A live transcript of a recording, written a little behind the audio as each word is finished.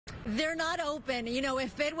They're not open. You know,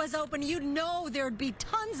 if it was open, you'd know there'd be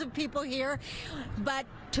tons of people here. But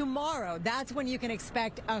tomorrow, that's when you can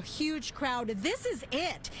expect a huge crowd. This is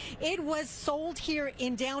it. It was sold here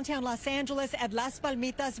in downtown Los Angeles at Las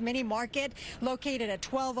Palmitas Mini Market, located at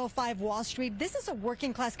 1205 Wall Street. This is a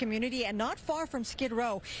working class community and not far from Skid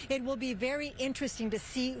Row. It will be very interesting to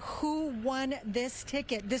see who won this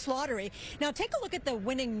ticket, this lottery. Now, take a look at the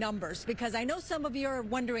winning numbers, because I know some of you are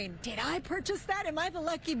wondering, did I purchase that? Am I the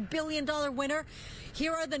lucky billion-dollar winner?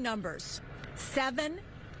 Here are the numbers: 7,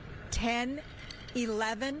 10,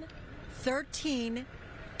 11, 13,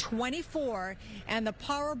 24, and the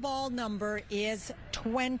Powerball number is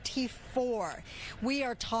 24. We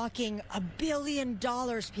are talking $1 billion,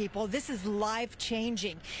 people. This is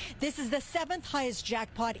life-changing. This is the 7th highest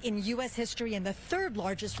jackpot in U.S. history and the 3rd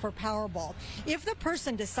largest for Powerball. If the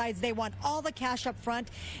person decides they want all the cash up front,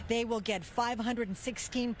 they will get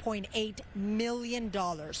 $516.8 million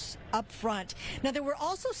up front. Now, there were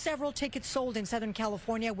also several tickets sold in Southern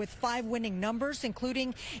California with 5 winning numbers,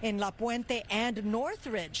 including in La Puente and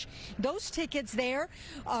Northridge. Those tickets there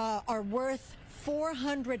are worth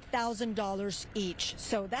 $400,000 each.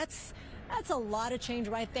 So that's a lot of change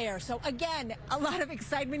right there. So again, a lot of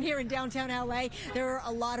excitement here in downtown LA. There are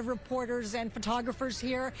a lot of reporters and photographers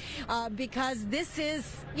here because this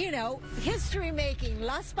is, you know, history making.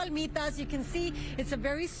 Las Palmitas, you can see it's a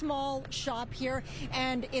very small shop here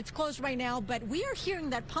and it's closed right now, but we are hearing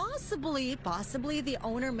that possibly the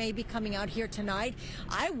owner may be coming out here tonight.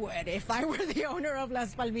 I would if I were the owner of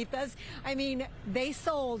Las Palmitas. I mean, they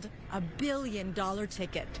sold $1 billion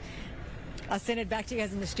ticket. I'll send it back to you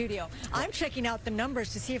guys in the studio. I'm checking out the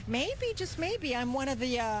numbers to see if maybe, just maybe, I'm one of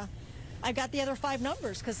the, I got the other 5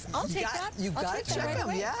 numbers, because I'll take that. You got to check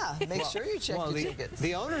them, yeah. Make sure you check your tickets.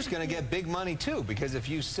 The owner's going to get big money, too, because if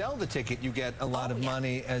you sell the ticket, you get a lot of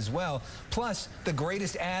money as well. Plus, the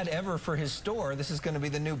greatest ad ever for his store. This is going to be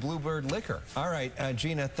the new Bluebird liquor. All right,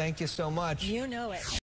 Gina, thank you so much. You know it.